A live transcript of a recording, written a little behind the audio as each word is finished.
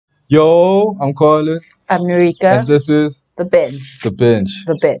Yo, I'm Colin. I'm Narika. And this is The Bench. The Bench.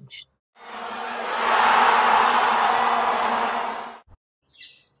 The Bench.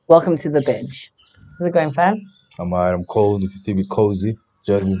 Welcome to The Bench. How's it going, fam? I'm alright, I'm cold. You can see me cozy.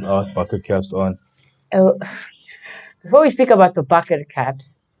 Jerseys out, bucket caps on. Oh, before we speak about the bucket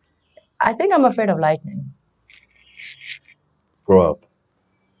caps, I think I'm afraid of lightning. Grow up.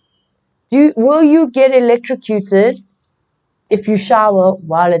 Will you get electrocuted if you shower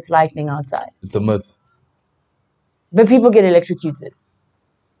while it's lightning outside? It's a myth. But people get electrocuted.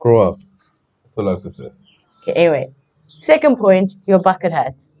 Grow up. That's all I have to say. Okay, anyway. Second point, your bucket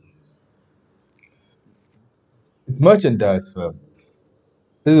hats. It's merchandise, fam.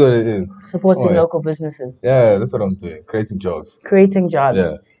 This is what it is. Supporting local businesses. Yeah, that's what I'm doing. Creating jobs. Creating jobs.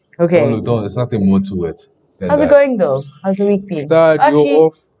 Yeah. Okay. Don't. There's nothing more to it. How's it going though? How's the week been? Sad, we were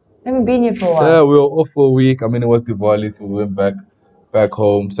off. I haven't been here for a while. Yeah, we were off for a week. I mean, it was Diwali, so we went back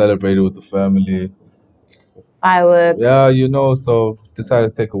home, celebrated with the family. Fireworks. Yeah, so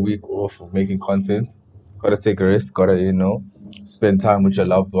decided to take a week off of making content. Gotta take a risk, spend time with your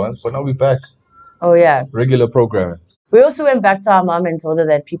loved ones. But now we're back. Oh, yeah. Regular programming. We also went back to our mom and told her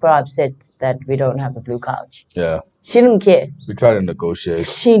that people are upset that we don't have a blue couch. Yeah. She didn't care. We tried to negotiate.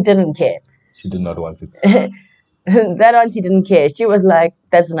 She didn't care. She did not want it. That auntie didn't care. She was like,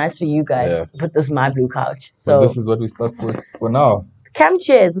 that's nice for you guys, but this is my blue couch. So but this is what we stuck with for now. With the cam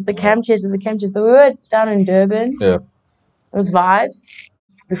chairs. But we were down in Durban. Yeah. It was vibes.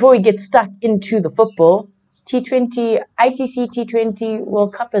 Before we get stuck into the football, ICC T20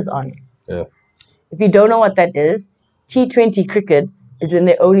 World Cup is on. Yeah. If you don't know what that is, T20 cricket is when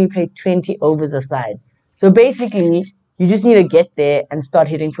they only play 20 overs a side. So basically, you just need to get there and start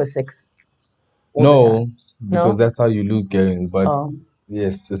hitting for six. No, because that's how you lose games. But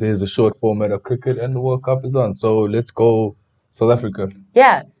yes, it is a short format of cricket and the World Cup is on. So let's go South Africa.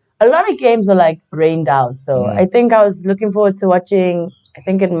 Yeah. A lot of games are like rained out though. I think I was looking forward to watching, I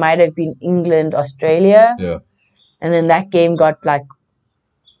think it might have been England, Australia. Yeah. And then that game got like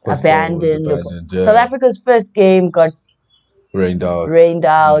abandoned. Yeah. South Africa's first game got rained out.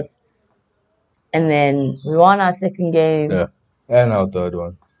 Yeah. And then we won our second game. Yeah. And our third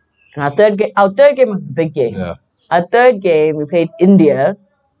one. And our third game was the big game. Yeah. Our third game, we played India.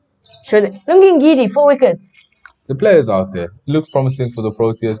 Lungingidi, 4 wickets. The players out there. It looks promising for the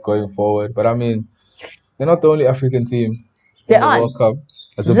Proteas going forward. But I mean, they're not the only African team in the World Cup.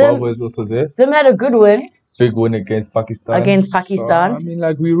 Zimbabwe is also there. Zim had a good win. Big win against Pakistan. So, I mean,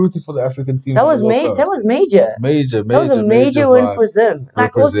 we rooted for the African team. That was major. That was a major win for Zim.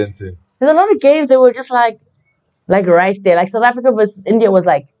 Representing. There's a lot of games that were just like right there. Like South Africa versus India was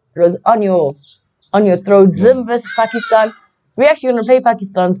like, it was on your throat. Yeah. Zim versus Pakistan. We're actually going to play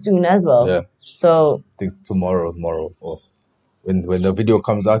Pakistan soon as well. Yeah. So I think tomorrow, or when the video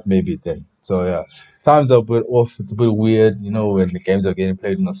comes out, maybe then. So yeah, times are a bit off. It's a bit weird, when the games are getting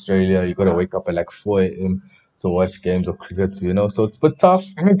played in Australia. You got to wake up at like 4 a.m. to watch games of cricket. So it's a bit tough.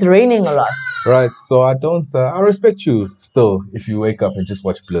 And it's raining a lot. Right. So I respect you still if you wake up and just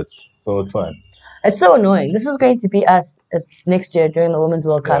watch Blitz. So it's fine. It's so annoying. This is going to be us next year during the Women's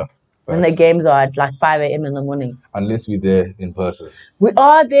World Cup. When the games are at like 5 a.m. in the morning. Unless we're there in person. We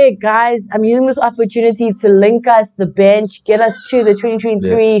are there, guys. I'm using this opportunity to link us, the bench, get us to the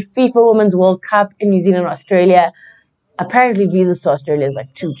 2023 FIFA Women's World Cup in New Zealand, Australia. Apparently, visas to Australia is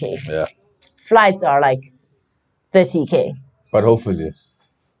like 2K. Yeah. Flights are like 30K. But hopefully,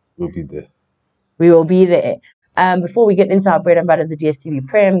 we'll be there. We will be there. Before we get into our bread and butter, the DSTV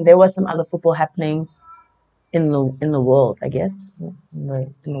Prem, there was some other football happening in the world, I guess, in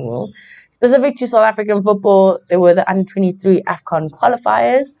the world. Specific to South African football, there were the under-23 AFCON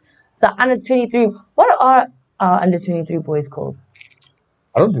qualifiers. So under-23, what are our under-23 boys called?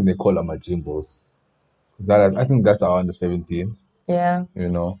 I don't think they call them Jimbos. I think that's our under-17. Yeah.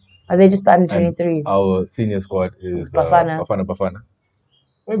 Are they just the under-23s? Our senior squad is Bafana.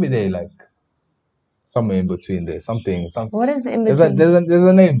 Maybe they like somewhere in between there. Something. What is the in between? There's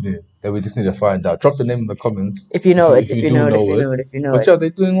a name there that we just need to find out. Drop the name in the comments. If you know it. But yeah, they're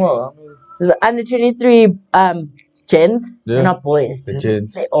doing well. So the under-23 gents, they're not boys. The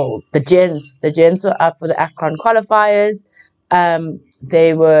gents. They're old. The gents. The gents were up for the AFCON qualifiers.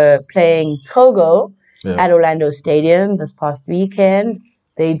 They were playing Togo at Orlando Stadium this past weekend.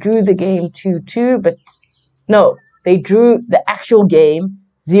 They drew the game 2-2, but no, they drew the actual game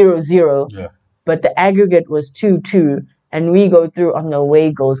 0-0. Yeah. But the aggregate was 2-2, and we go through on the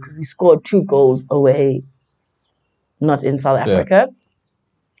away goals because we scored 2 goals away, not in South Africa.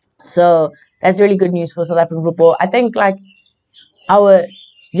 So that's really good news for South African football. I think our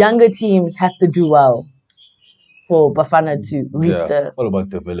younger teams have to do well for Bafana to reap the... all about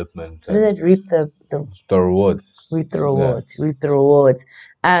development. What is it? Reap the rewards. Reap the rewards. Reap the rewards.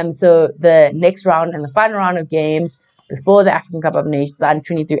 So the next round and the final round of games before the African Cup of Nations, the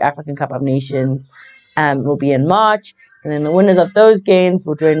Under-23 African Cup of Nations, will be in March. And then the winners of those games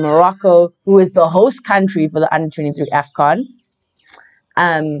will join Morocco, who is the host country for the Under-23 AFCON.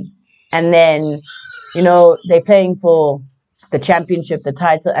 And then, they're playing for the championship, the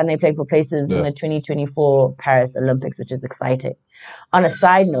title, and they're playing for places in the 2024 Paris Olympics, which is exciting. On a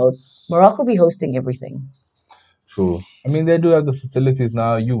side note, Morocco will be hosting everything. True. I mean, they do have the facilities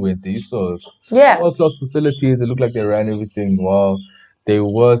now. You went there, you saw Yeah. world-class facilities. It looked like they ran everything well. They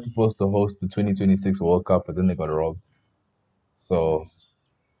were supposed to host the 2026 World Cup, but then they got robbed. So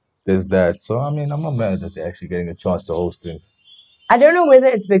there's that. So, I mean, I'm not mad that they're actually getting a chance to host it. I don't know whether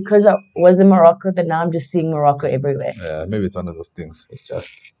it's because I was in Morocco that now I'm just seeing Morocco everywhere. Yeah, maybe it's one of those things. It's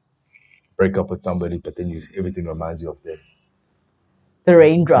just break up with somebody, but then everything reminds you of them. The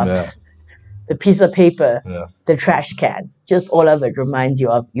raindrops, the piece of paper, the trash can, just all of it reminds you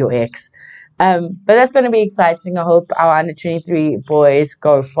of your ex. But that's going to be exciting. I hope our Under-23 boys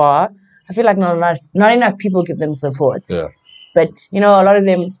go far. I feel like not enough people give them support. Yeah. But, a lot of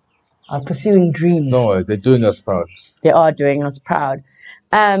them are pursuing dreams. No, they're doing us proud. They are doing us proud.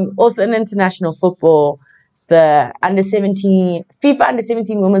 Also in international football, the FIFA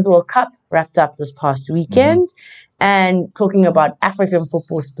Under-17 Women's World Cup wrapped up this past weekend. And talking about African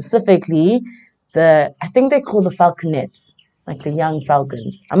football specifically, I think they call the Falconettes, like the young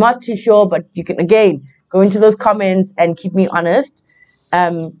Falcons. I'm not too sure, but you can, again, go into those comments and keep me honest.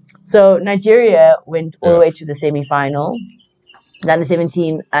 So Nigeria went all the way to the semi-final. The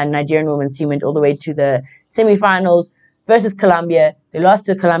Under-17 and Nigerian women's team went all the way to the semi-finals versus Colombia. They lost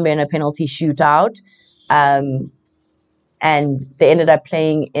to Colombia in a penalty shootout. And they ended up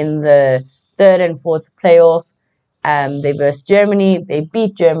playing in the third and fourth playoff. They versed Germany. They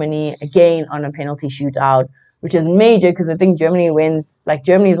beat Germany again on a penalty shootout, which is major because I think Germany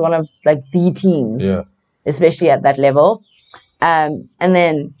is one of the teams, especially at that level. And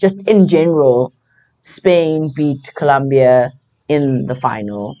then just in general, Spain beat Colombia in the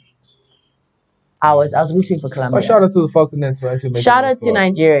final. I was rooting for Colombia. Shout out to the Falconettes for actually making Shout out to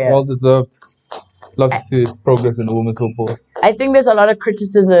Nigeria. Well deserved. Love to see progress in the women's football. I think there's a lot of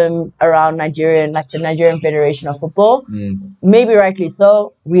criticism around Nigeria and the Nigerian Federation of Football. Maybe rightly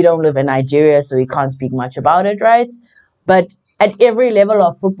so. We don't live in Nigeria, so we can't speak much about it, right? But at every level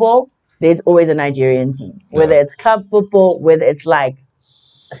of football, there's always a Nigerian team. Whether it's club football, whether it's a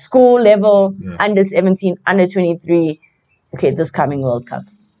school level, Under-17, Under-23. Okay, this coming World Cup.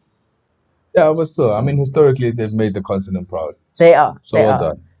 Yeah, but still, I mean, historically, they've made the continent proud. They are. So well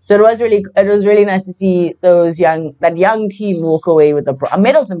done. So it was really nice to see that young team walk away with a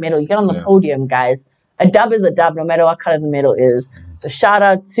medal's a medal. You get on the podium, guys. A dub is a dub, no matter what color the medal is. So shout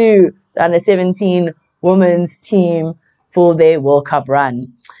out to the Under-17 women's team for their World Cup run.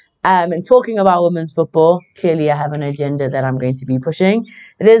 And talking about women's football, clearly I have an agenda that I'm going to be pushing.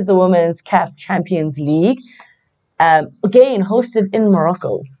 It is the Women's CAF Champions League, again hosted in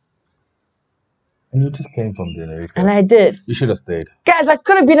Morocco. And you just came from there, Erika. And I did. You should have stayed. Guys, I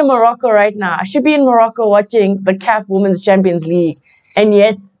could have been in Morocco right now. I should be in Morocco watching the CAF Women's Champions League. And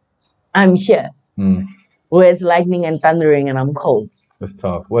yet, I'm here. Where it's lightning and thundering and I'm cold. It's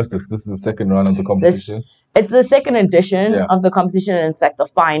tough. What's this? This is the second round of the competition? It's the second edition of the competition and it's the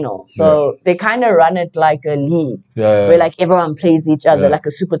final. So they kind of run it like a league. Where everyone plays each other like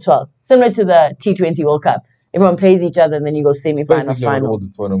a Super 12. Similar to the T20 World Cup. Everyone plays each other and then you go semi-final, final. All the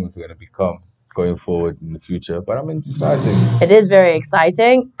tournaments are going to become going forward in the future. But I mean, it's exciting. It is very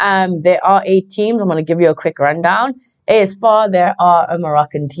exciting. There are 8 teams. I'm going to give you a quick rundown. AS FAR, there are a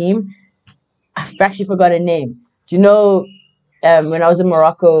Moroccan team. I've actually forgot her name. Do you know, when I was in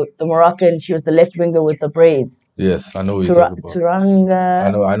Morocco, the Moroccan, she was the left winger with the braids. Yes, I know what you're talking about. Turanga.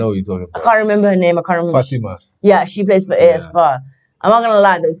 I know what you're talking about. I can't remember her name. I can't remember. Fatima. Yeah, she plays for AS FAR. I'm not going to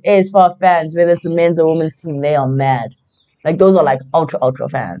lie, those AS FAR fans, whether it's the men's or women's team, they are mad. Those are ultra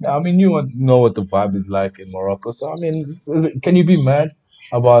fans. I mean, you know what the vibe is like in Morocco. So, I mean, can you be mad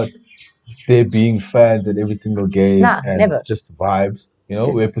about there being fans at every single game? Nah, and never. Just vibes,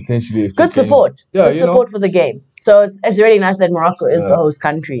 where potentially... Good support. Good support for the game. So, it's really nice that Morocco is the host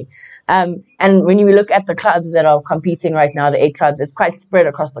country. And when you look at the clubs that are competing right now, the 8 clubs, it's quite spread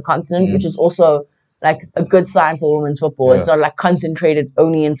across the continent, which is also... a good sign for women's football. It's not concentrated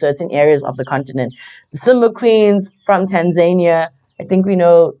only in certain areas of the continent. The Simba Queens from Tanzania. I think we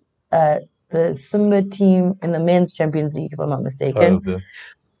know the Simba team in the men's Champions League, if I'm not mistaken.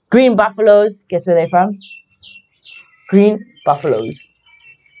 Green Buffaloes. Guess where they're from? Green Buffaloes.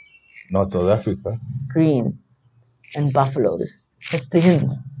 Not South Africa. Green. and buffaloes. That's the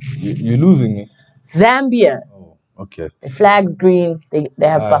hints. You're losing me. Zambia. Oh, okay. The flag's green. They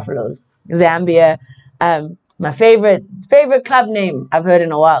have buffaloes. Zambia. My favorite club name I've heard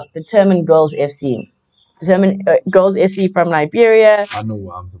in a while. Determined Girls FC. Determined Girls FC from Liberia. I know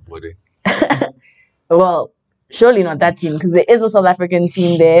what I'm supporting. Well, surely not that team because there is a South African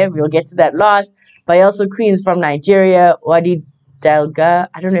team there. We'll get to that last. Bayelsa Queens from Nigeria. Wadi Delga.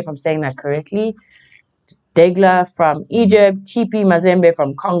 I don't know if I'm saying that correctly. Degla from Egypt. TP Mazembe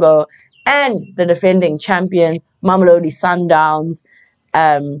from Congo. And the defending champions, Mamelodi Sundowns,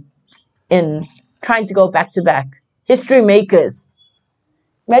 in trying to go back-to-back. History makers.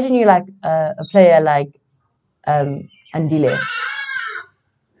 Imagine you like a player like Andile,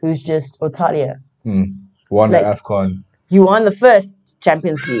 who's just Otalia. Won like, the AFCON. You won the first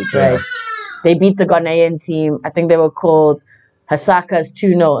Champions League, right? They beat the Ghanaian team. I think they were called Hasakas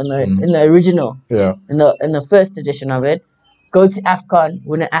 2-0 in the original. Yeah. In the first edition of it. Go to AFCON,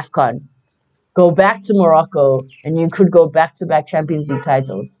 win an AFCON. Go back to Morocco, and you could go back-to-back Champions League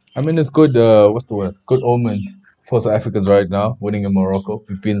titles. I mean, it's good, what's the word? Good omen for South Africans right now, winning in Morocco.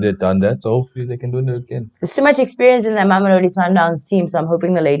 We've been there, done that, so hopefully they can do it again. There's too much experience in that Mamelodi Sundowns team, so I'm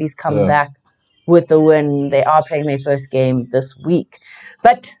hoping the ladies come back with the win. They are playing their first game this week.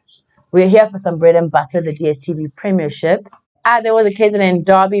 But we're here for some bread and butter, the DStv Premiership. There was a Kaizer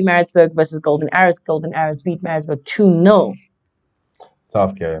Derby, Maritzburg versus Golden Arrows. Golden Arrows beat Maritzburg 2-0.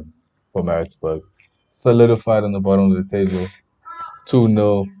 Tough game for Maritzburg. Solidified on the bottom of the table.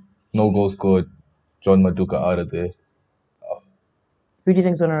 2-0. No goal scored. John Maduka out of there. Who do you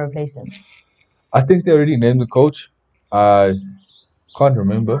think is going to replace him? I think they already named the coach. I can't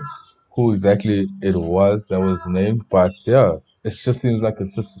remember who exactly it was that was named. But yeah, it just seems like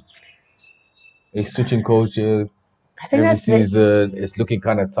it's just switching coaches. I think every season it's looking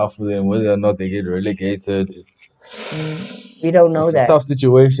kind of tough for them, whether or not they get relegated. We don't know that. It's a tough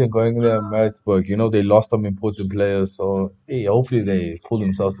situation going there in Maritzburg. You know, they lost some important players, so hey, hopefully they pull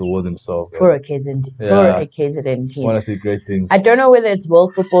themselves toward themselves. For a KZN team. Want to see great things. I don't know whether it's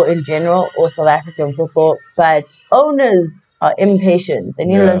world football in general or South African football, but owners are impatient. They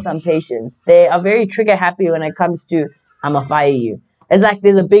need to learn some patience. They are very trigger happy when it comes to, I'ma fire you. It's like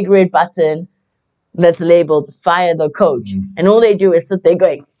there's a big red button that's labeled fire the coach. And all they do is sit there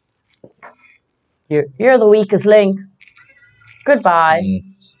going, you're the weakest link. Goodbye.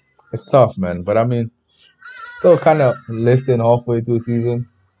 It's tough, man. But I mean, still kind of less than halfway through the season.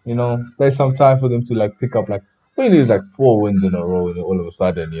 You know, there's some time for them to like pick up like, we need like 4 wins in a row and all of a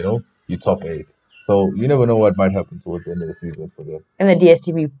sudden, you know, you top 8. So you never know what might happen towards the end of the season for them. In the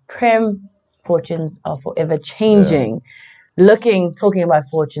DStv Prem, fortunes are forever changing. Talking about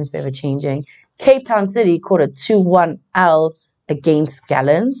fortunes forever changing. Cape Town City caught a 2-1 L against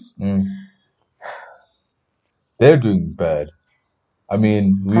Gallants. They're doing bad. I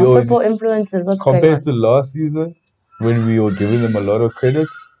mean, we always football influences. What's compared to last season, when we were giving them a lot of credit,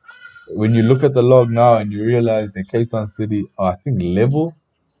 when you look at the log now and you realize that Cape Town City are, I think, level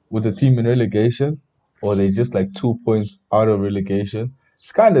with the team in relegation, or they're just like 2 points out of relegation.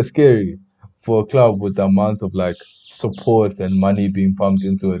 It's kind of scary for a club with the amount of like support and money being pumped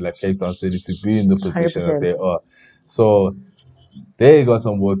into it, like Cape Town City, to be in the position 100%. That they are. So they got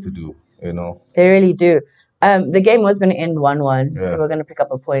some work to do, you know. They really do. The game was going to end 1-1. So we're going to pick up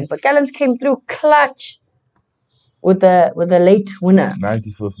a point. But Gallants came through clutch with a late winner.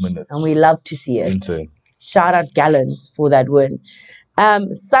 95th minute. And we love to see it. Insane. Shout out Gallants for that win.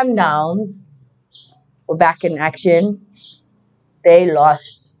 Sundowns were back in action. They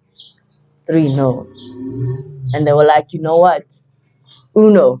lost 3-0. And they were like, you know what?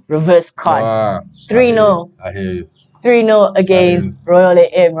 Uno, reverse card. 3-0. I hear you. 3-0 against Royal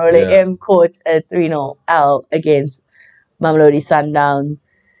AM. Royal AM caught a 3-0 L against Mamelodi Sundowns.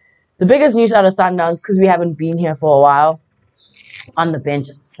 The biggest news out of Sundowns, because we haven't been here for a while, on the bench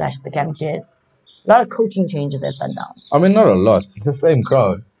 / the camp chairs, a lot of coaching changes at Sundowns. I mean, not a lot. It's the same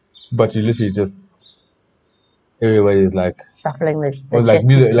crowd. But you literally just, everybody's like... shuffling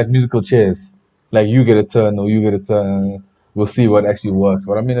the like musical chairs. Like, you get a turn or you get a turn. We'll see what actually works.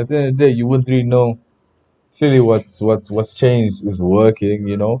 But I mean, at the end of the day, you win 3-0. Clearly, what's changed is working,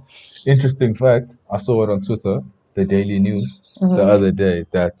 you know. Interesting fact, I saw it on Twitter, the Daily News, the other day,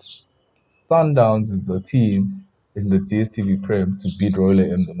 that Sundowns is the team in the DStv Prem to beat Royal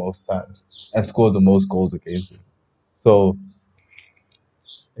AM the most times and score the most goals against them. So,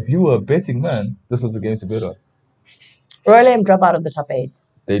 if you were a betting man, this was the game to bet on. Royal AM drop out of the top 8.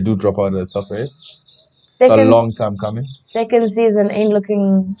 They do drop out of the top 8. It's a long time coming. Second season ain't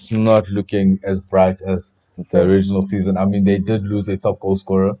looking... It's not looking as bright as the original season. I mean, they did lose their top goal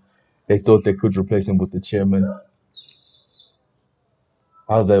scorer. They thought they could replace him with the chairman.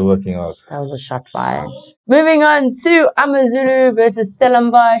 How's that working out? That was a shot fired. Moving on to AmaZulu versus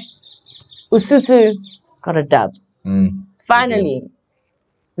Stellenbosch. Usutu got a dub. Finally,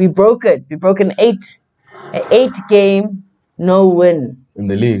 we broke it. We broke an eight game, no win in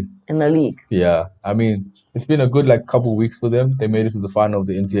the league. Yeah, I mean, it's been a good couple weeks for them. They made it to the final of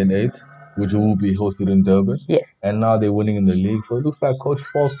the MTN 8, which will be hosted in Durban. Yes. And now they're winning in the league. So it looks like Coach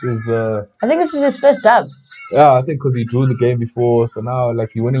Fox is... I think this is his first dub. Yeah, I think because he drew the game before. So now,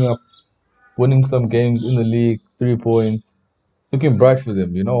 you're winning some games in the league, 3 points. It's looking bright for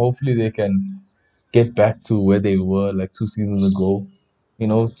them, Hopefully they can get back to where they were 2 seasons ago.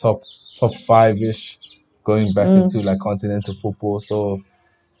 Top 5-ish, going back into continental football. So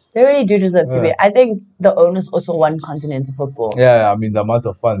they really do deserve to be. I think the owners also want continental football. Yeah, I mean the amount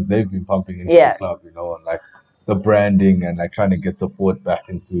of funds they've been pumping into the club, and the branding and trying to get support back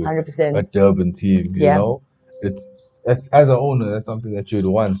into 100%. a Durban team. You know, it's as an owner, that's something that you'd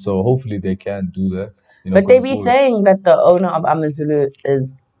want. So hopefully they can do that. But they be saying that the owner of AmaZulu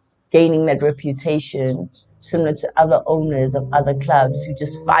is gaining that reputation similar to other owners of other clubs who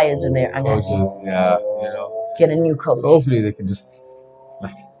just fires when they're unhappy. Coaches, yeah, get a new coach. So hopefully they can just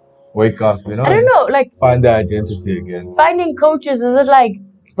wake up, I don't know, find their identity again. Finding coaches, is it like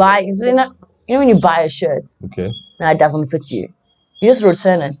buying? Is it not, when you buy a shirt, now it doesn't fit you, you just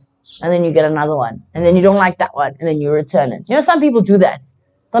return it, and then you get another one, and then you don't like that one, and then you return it. Some people do that.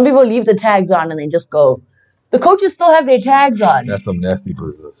 Some people leave the tags on and they just go. The coaches still have their tags on. That's some nasty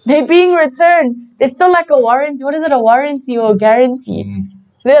business. They're being returned. It's still like a warranty. What is it, a warranty or a guarantee?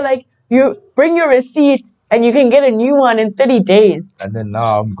 They're like, you bring your receipt and you can get a new one in 30 days. And then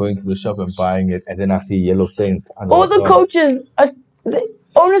now I'm going to the shop and buying it, and then I see yellow stains. All the coaches, the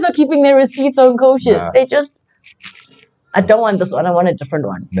owners are keeping their receipts on coaches. Nah. They just, I don't want this one. I want a different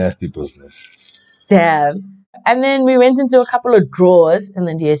one. Nasty business. Damn. And then we went into a couple of draws in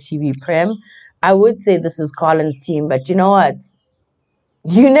the DStv Prem. I would say this is Colin's team, but you know what?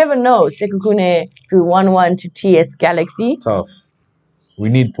 You never know. Sekhukhune drew 1-1 to TS Galaxy. Tough. We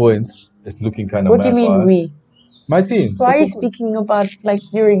need points. It's looking kind of mad. What do you mean we? My team. Why are you speaking about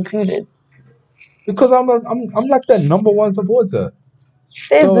you're included? Because I'm like the number one supporter.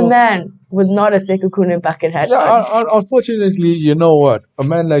 Says the man with not a Sekhukhune bucket hat. Yeah, unfortunately, you know what? A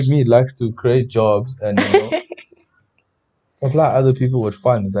man like me likes to create jobs and supply other people with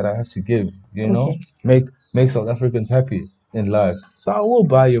funds that I have to give. Make South Africans happy in life. So I will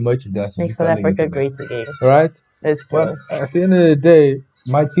buy your merchandise. Make South Africa great again. Right? That's true. But at the end of the day,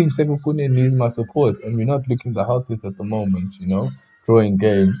 my team Sekhukhune needs my support, and we're not looking the healthiest at the moment. Drawing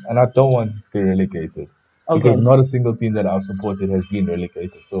games, and I don't want to get relegated. Because not a single team that I've supported has been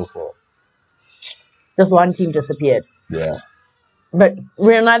relegated so far. Just one team disappeared. Yeah. But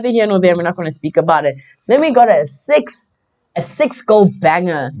we're neither here nor there. We're not going to speak about it. Then we got a six-goal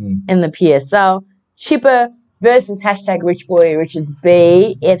banger in the PSL. Cheaper versus #RichBoy Richards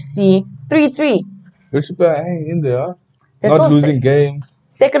Bay FC 3-3. Richards Bay hang in there. They're not losing games.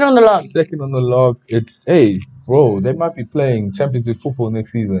 Second on the log. Hey, bro, they might be playing Champions League football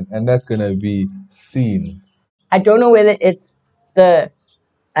next season, and that's going to be scenes. I don't know whether it's the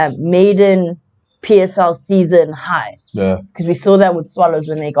maiden PSL season high. Yeah. Because we saw that with Swallows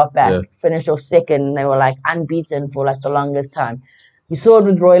when they got back. Yeah. Finished off second. They were unbeaten for the longest time. We saw it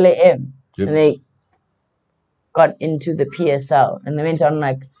with Royal AM. Yep. And they got into the PSL. And they went on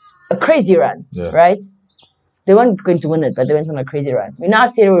a crazy run. Yeah. Right? They weren't going to win it, but they went on a crazy run. We now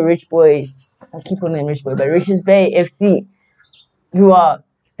see it with Rich Boys. I keep calling them Rich Boys, but Richards Bay FC, who are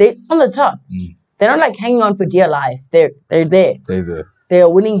on the top. They're not hanging on for dear life. They're there. They're there. They are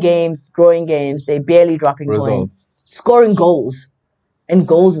winning games, drawing games. They're barely dropping points, scoring goals, and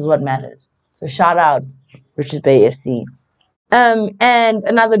goals is what matters. So shout out Richards Bay FC. And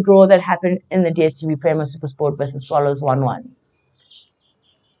another draw that happened in the DStv Premier Supersport versus Swallows 1-1.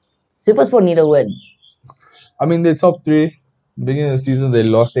 Supersport need a win. I mean, they're top 3. Beginning of the season, they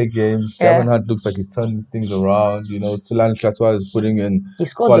lost their games. Yeah. Gavin Hunt looks like he's turning things around. Tulani Hlatshwayo is putting in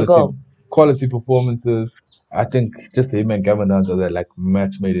quality performances. I think just him and Gavin Hunt are that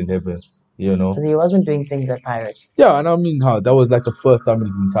match made in heaven. Because he wasn't doing things at Pirates. Yeah, and I mean that was the first time in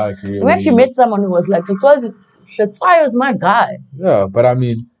his entire career. We actually met someone who was Hlatshwayo is my guy. Yeah, but I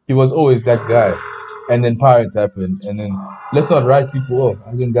mean, he was always that guy. And then Pirates happened. And then let's not write people off.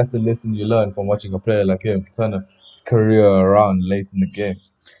 I think that's the lesson you learn from watching a player like him turn his career around late in the game.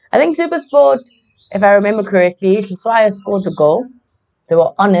 I think Supersport, if I remember correctly, Hlatshwayo scored the goal. They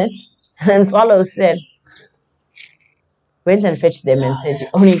were on it. And then Swallows went and fetched them and said,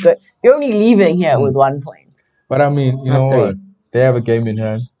 you're only leaving here with 1 point. But I mean, you know what? They have a game in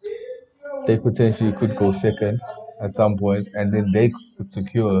hand. They potentially could go second. at some points, and then they could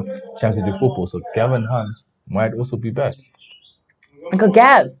secure Champions League football. So Gavin Hunt might also be back. Uncle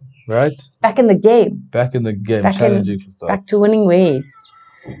Gav. Right? Back in the game. Back in the game, challenging for stuff. Back to winning ways.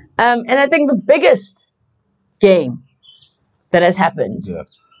 And I think the biggest game that has happened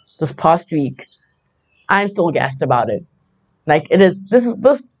this past week, I'm still gassed about it. Like, it is,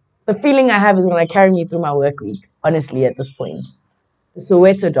 the feeling I have is going to carry me through my work week, honestly, at this point. The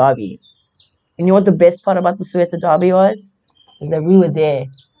Soweto Derby. And you know what the best part about the Soweto Derby was? Is that we were there,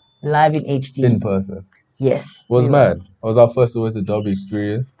 live in HD. In person. Yes. It was mad. It was our first Soweto Derby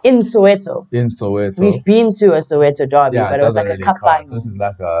experience. In Soweto. In Soweto. We've been to a Soweto Derby, but it was like really a cup final. This is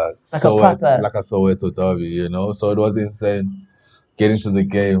like a Soweto Derby, you know? So it was insane. Getting to the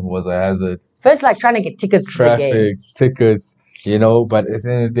game was a hazard. First, like, trying to get tickets to the game. Traffic, tickets, you know, but at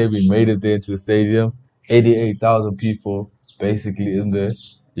the end of the day, we made it there into the stadium. 88,000 people basically in there,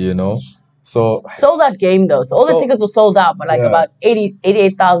 you know. So sold out game though. So all the tickets were sold out, but like about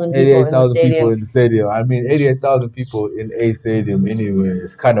 88,000 people in the stadium. People in the stadium. I mean, 88,000 people in a stadium anyway.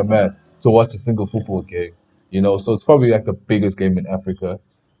 It's kind of mad to watch a single football game, you know. So it's probably like the biggest game in Africa,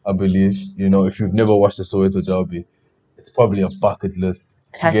 I believe. You know, if you've never watched the Soweto Derby, it's probably a bucket list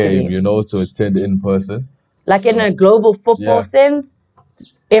game, you know, to attend in person. Like in a global football sense,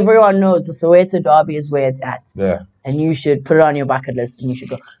 everyone knows the Soweto Derby is where it's at. Yeah. And you should put it on your bucket list and you should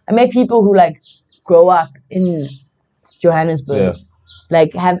go. I met people who like grow up in Johannesburg,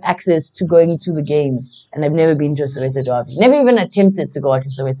 like have access to going to the games and they've never been to a Soweto Derby. Never even attempted to go watch a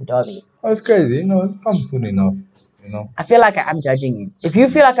Soweto Derby. Oh, it's crazy, you know, it comes soon enough, you know. I feel like I'm judging you. If you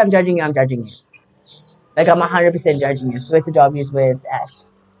feel like I'm judging you, I'm judging you. Like I'm 100% judging you. Soweto Derby is where it's at.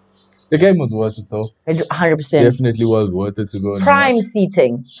 The game was worth it though. 100%. Definitely was worth it to go. Prime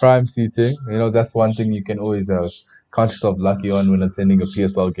seating. Prime seating. You know, that's one thing you can always count yourself lucky on when attending a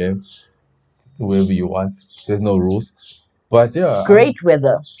PSL game. It's wherever you want. There's no rules. But yeah. Great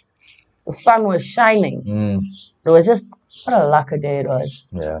weather. The sun was shining. It was just, what a lucky day it was.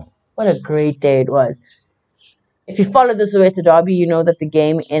 Yeah. What a great day it was. If you follow the Soweto Derby, you know that the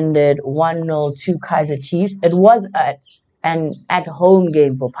game ended 1-0 to Kaizer Chiefs. It was an at-home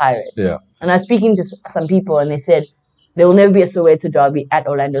game for Pirates. Yeah. And I was speaking to some people and they said there will never be a Soweto Derby at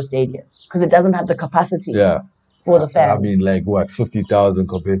Orlando Stadium because it doesn't have the capacity for the fans. I mean, like, what, 50,000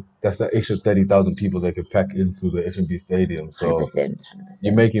 compared, that's the extra 30,000 people they could pack into the FNB Stadium. So 100%.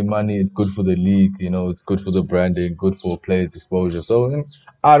 You're making money, it's good for the league, you know, it's good for the branding, good for players' exposure. So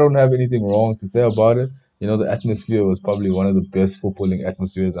I don't have anything wrong to say about it. You know, the atmosphere was probably one of the best footballing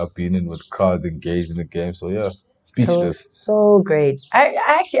atmospheres I've been in with crowds engaged in the game. So, yeah, speechless. So great. I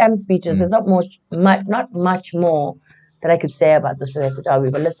actually am speechless. There's not much more that I could say about the Soweto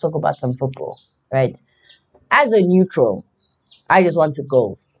Derby, but let's talk about some football, right? As a neutral, I just wanted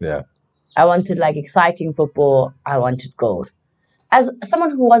goals. Yeah. I wanted, like, exciting football. I wanted goals. As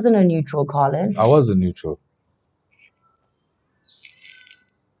someone who wasn't a neutral, Colin. I was a neutral.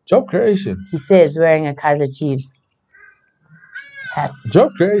 Job creation. He says wearing a Kaizer Chiefs hat.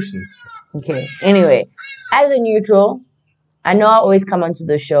 Job creation. Okay. Anyway, as a neutral, I know I always come onto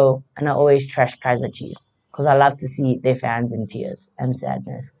the show and I always trash Kaizer Chiefs because I love to see their fans in tears and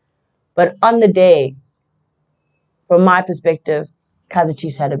sadness. But on the day, from my perspective, Kaizer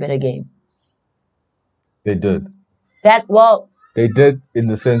Chiefs had a better game. They did. They did in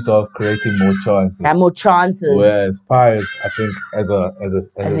the sense of creating more chances. Had more chances. Whereas Pirates, I think, as a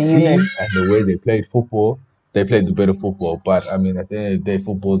team unit. and the way they played football, they played the better football. But I mean, at the end of the day,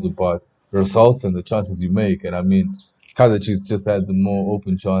 football is about results and the chances you make. And I mean, Kaizer Chiefs just had the more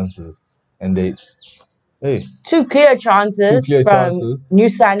open chances, and two clear chances from new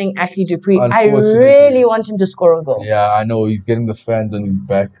signing Ashley Dupree. I really want him to score a goal. Yeah, I know he's getting the fans on his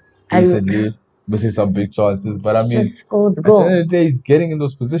back recently. Missing some big chances, but I mean, just scored the goal. At the end of the day, he's getting in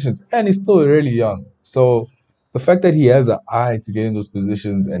those positions, and he's still really young. So the fact that he has an eye to get in those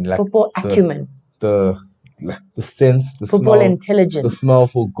positions and like football acumen, the sense, the football smell, intelligence, the smell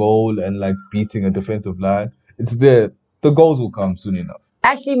for goal and like beating a defensive line, it's there. The goals will come soon enough.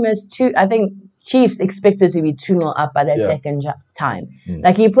 Ashley missed two. I think Chiefs expected to be 2-0 up by that second time.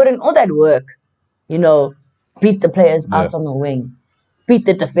 Like he put in all that work, you know, beat the players out on the wing. Beat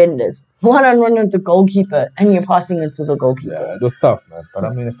the defenders, one-on-one with the goalkeeper, and you're passing it to the goalkeeper. Yeah, it was tough, man. But I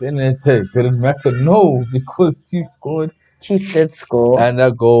mean, at the end of the day, it didn't matter. No, because Chiefs scored. Chiefs did score. And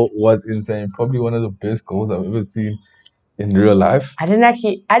that goal was insane. Probably one of the best goals I've ever seen in real life. I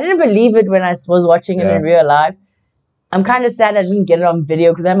didn't believe it when I was watching it in real life. I'm kind of sad I didn't get it on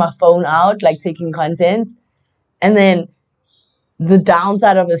video because I had my phone out, like taking content. And then the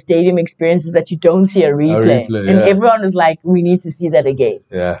downside of a stadium experience is that you don't see a replay. And everyone was like, we need to see that again.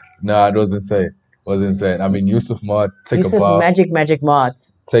 Yeah. No, it was insane. It Was insane. I mean, Yusuf Maart, Yusuf Magic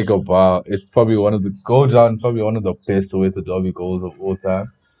Marts. take a bow. It's probably one of the probably one of the best Soweto Derby goals of all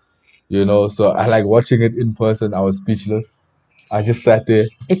time. You know, so I like watching it in person. I was speechless. I just sat there.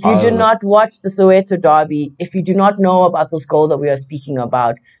 If you do not watch the Soweto Derby, if you do not know about this goal that we are speaking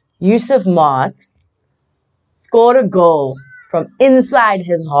about, Yusuf Maart scored a goal from inside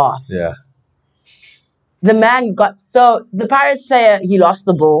his half. Yeah. The man so the Pirates player, he lost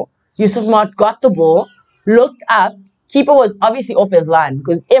the ball. Yusuf Maart got the ball, looked up. Keeper was obviously off his line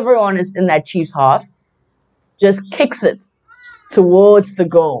because everyone is in that Chiefs half. Just kicks it towards the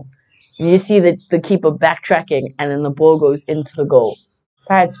goal. And you see the keeper backtracking, and then the ball goes into the goal.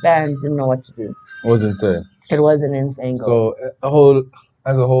 Pirates fans didn't know what to do. It was insane. It was an insane goal. So,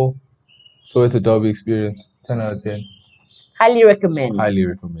 as a whole, Soweto Derby experience, 10 out of 10. Highly recommend. Highly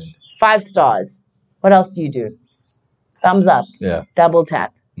recommend. 5 stars. What else do you do? Thumbs up. Yeah. Double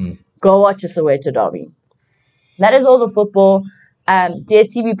tap. Go watch a Soweto Derby. That is all the football.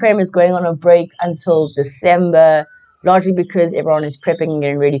 DSTV Prem is going on a break until December, largely because everyone is prepping and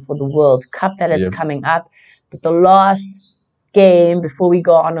getting ready for the World Cup that is coming up. But the last game before we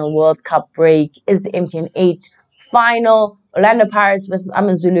go on a World Cup break is the MTN 8 final. Orlando Pirates versus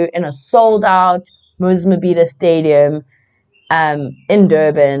Amazulu in a sold-out Mozambique Stadium in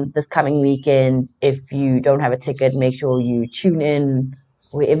Durban this coming weekend. If you don't have a ticket, make sure you tune in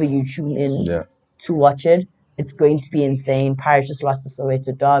wherever you tune in to watch it. It's going to be insane. Pirates just lost the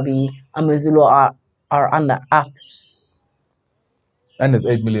Soweto Derby. Amazulu are on the up. And there's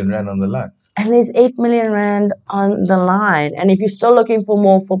 8 million rand on the line. And there's 8 million rand on the line. And if you're still looking for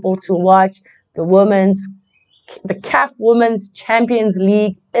more football to watch, the CAF Women's Champions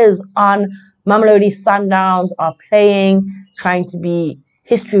League is on. Mamelodi Sundowns are playing, trying to be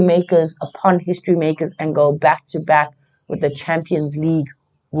history makers upon history makers and go back to back with the Champions League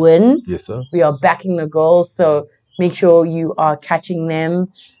win. Yes, sir. We are backing the goals, so make sure you are catching them.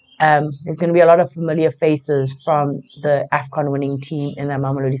 There's going to be a lot of familiar faces from the AFCON winning team and the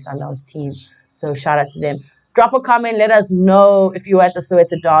Mamelodi Sundowns team. So shout out to them. Drop a comment. Let us know if you were at the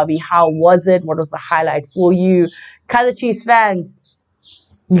Soweto Derby. How was it? What was the highlight for you? Kaizer Chiefs fans,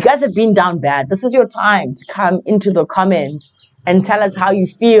 you guys have been down bad. This is your time to come into the comments and tell us how you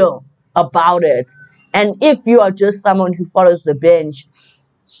feel about it. And if you are just someone who follows the bench,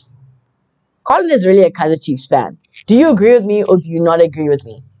 Colin is really a Kaizer Chiefs fan. Do you agree with me or do you not agree with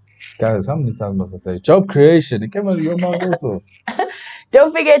me? Guys, how many times must I say? Job creation. It came out of your mouth also.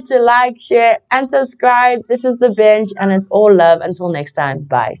 Don't forget to like, share, and subscribe. This is The Bench, and it's all love. Until next time,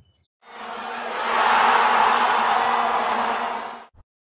 bye.